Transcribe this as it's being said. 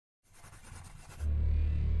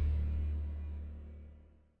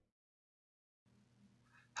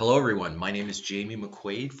Hello everyone, my name is Jamie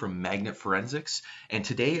McQuaid from Magnet Forensics, and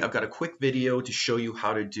today I've got a quick video to show you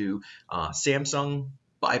how to do Samsung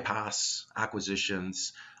bypass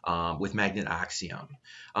acquisitions with Magnet AXIOM.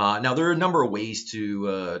 Now there are a number of ways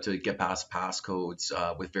to get past passcodes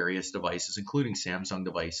with various devices, including Samsung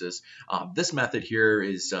devices. This method here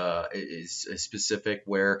is specific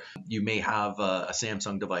where you may have a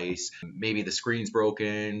Samsung device, maybe the screen's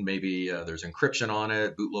broken, maybe there's encryption on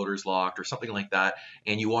it, bootloader's locked or something like that,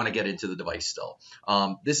 and you want to get into the device still.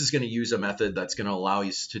 This is going to use a method that's going to allow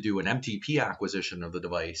you to do an MTP acquisition of the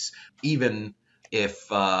device, even if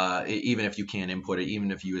you can't input it,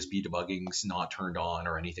 even if USB debugging's not turned on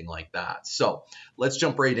or anything like that. So let's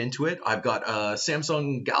jump right into it. I've got a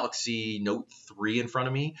Samsung Galaxy Note 3 in front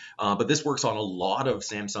of me, but this works on a lot of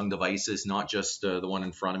Samsung devices, not just the one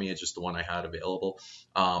in front of me, it's just the one I had available.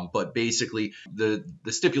 But basically the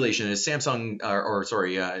stipulation is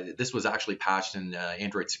Samsung, this was actually patched in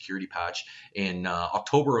Android security patch in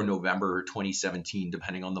October or November 2017,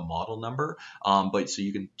 depending on the model number. But so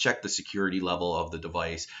you can check the security level of the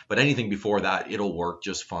device, but anything before that it'll work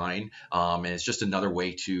just fine, and it's just another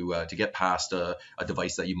way to get past a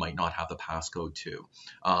device that you might not have the passcode to.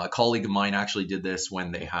 A colleague of mine actually did this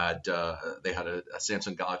when they had a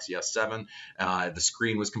Samsung Galaxy S7. The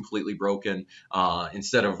screen was completely broken.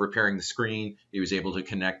 Instead of repairing the screen, he was able to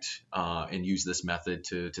connect and use this method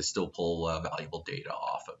to still pull valuable data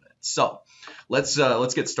off of it. So let's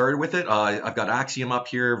get started with it. I've got Axiom up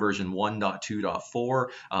here, version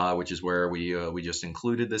 1.2.4, which is where we just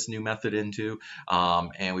included this new method into,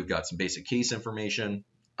 and we've got some basic case information.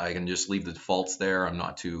 I can just leave the defaults there. I'm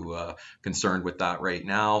not too concerned with that right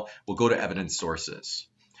now. We'll go to evidence sources.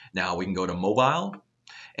 Now we can go to mobile.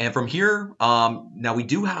 And from here, now we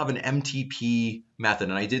do have an MTP method,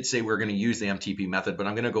 and I did say we're going to use the MTP method, but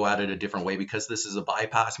I'm going to go at it a different way because this is a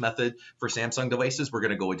bypass method for Samsung devices. We're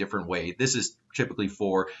going to go a different way. This is typically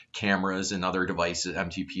for cameras and other devices,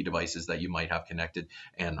 MTP devices that you might have connected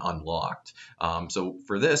and unlocked. So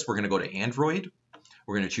for this, we're going to go to Android.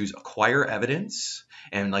 We're going to choose Acquire Evidence,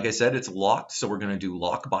 and like I said, it's locked, so we're going to do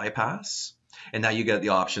Lock Bypass. And now you get the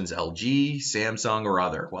options LG, Samsung, or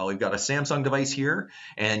other. Well, we've got a Samsung device here,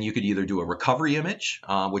 and you could either do a recovery image,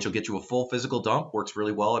 which will get you a full physical dump, works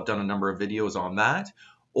really well. I've done a number of videos on that.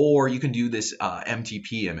 Or you can do this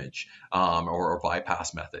MTP image or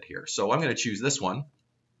bypass method here. So I'm going to choose this one.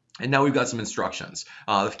 And now we've got some instructions.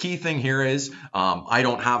 The key thing here is I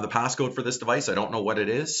don't have the passcode for this device. I don't know what it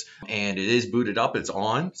is. And it is booted up. It's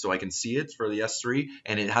on, so I can see it for the S3.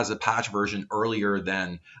 And it has a patch version earlier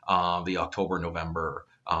than the October-November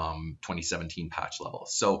 2017 patch level.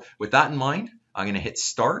 So with that in mind, I'm going to hit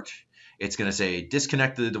Start. It's going to say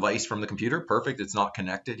disconnect the device from the computer. Perfect. It's not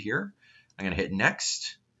connected here. I'm going to hit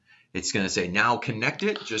Next. It's going to say now connect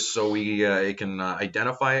it, just so it can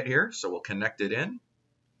identify it here. So we'll connect it in.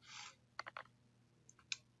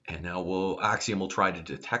 And now Axiom will try to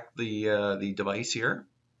detect the device here.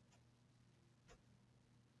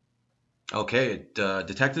 Okay, it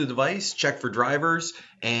detected the device, checked for drivers,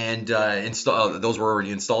 and those were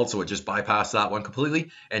already installed, so it just bypassed that one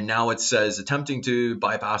completely. And now it says attempting to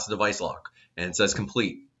bypass the device lock, and it says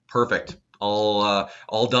complete. Perfect. All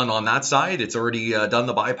done on that side. It's already done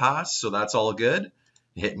the bypass, so that's all good.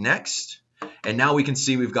 Hit next. And now we can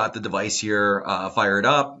see we've got the device here fired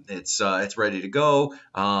up. It's ready to go.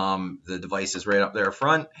 The device is right up there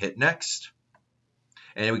front. Hit next.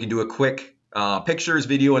 And we can do a quick pictures,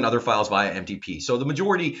 video, and other files via MTP. So the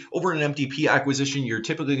majority over an MTP acquisition, you're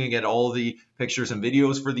typically going to get all the pictures and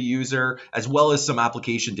videos for the user, as well as some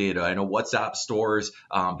application data. I know WhatsApp stores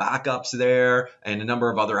backups there, and a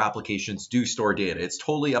number of other applications do store data. It's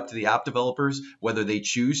totally up to the app developers whether they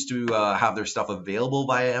choose to have their stuff available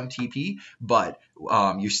via MTP, but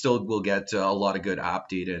you still will get a lot of good app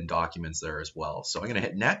data and documents there as well. So I'm going to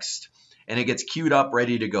hit next, and it gets queued up,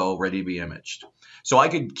 ready to go, ready to be imaged. So I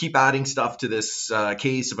could keep adding stuff to this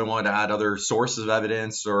case if I wanted to add other sources of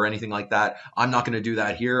evidence or anything like that. I'm not going to do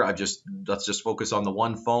that here. Let's just focus on the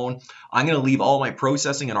one phone. I'm going to leave all my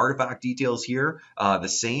processing and artifact details here the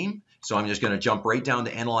same. So I'm just going to jump right down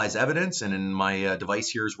to Analyze Evidence, and then my device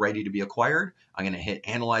here is ready to be acquired. I'm going to hit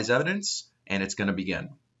Analyze Evidence, and it's going to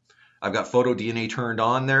begin. I've got photo DNA turned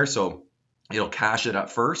on there, so it'll cache it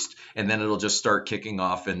at first, and then it'll just start kicking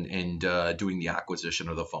off and doing the acquisition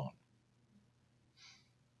of the phone.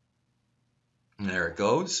 And there it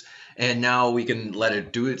goes. And now we can let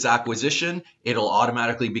it do its acquisition. It'll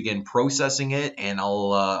automatically begin processing it, and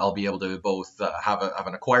I'll be able to both have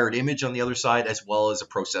an acquired image on the other side as well as a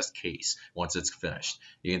processed case once it's finished.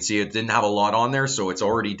 You can see it didn't have a lot on there, so it's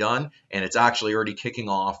already done, and it's actually already kicking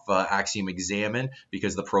off Axiom Examine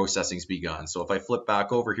because the processing's begun. So if I flip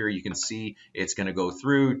back over here, you can see it's going to go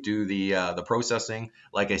through, do the processing.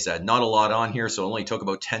 Like I said, not a lot on here, so it only took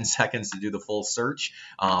about 10 seconds to do the full search.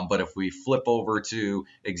 But if we flip over to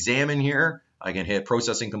Examine here, I can hit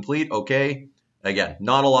processing complete. Okay. Again,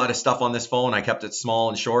 not a lot of stuff on this phone. I kept it small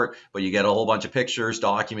and short, but you get a whole bunch of pictures,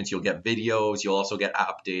 documents, you'll get videos, you'll also get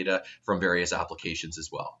app data from various applications as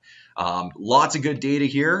well. Lots of good data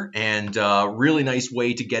here, and really nice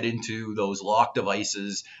way to get into those locked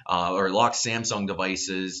devices or locked Samsung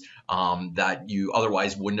devices that you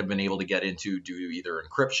otherwise wouldn't have been able to get into due to either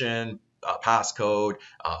encryption, passcode,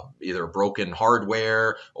 either broken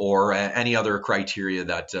hardware, or any other criteria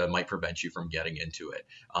that might prevent you from getting into it.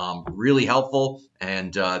 Really helpful,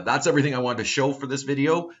 and that's everything I wanted to show for this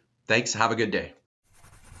video. Thanks, have a good day.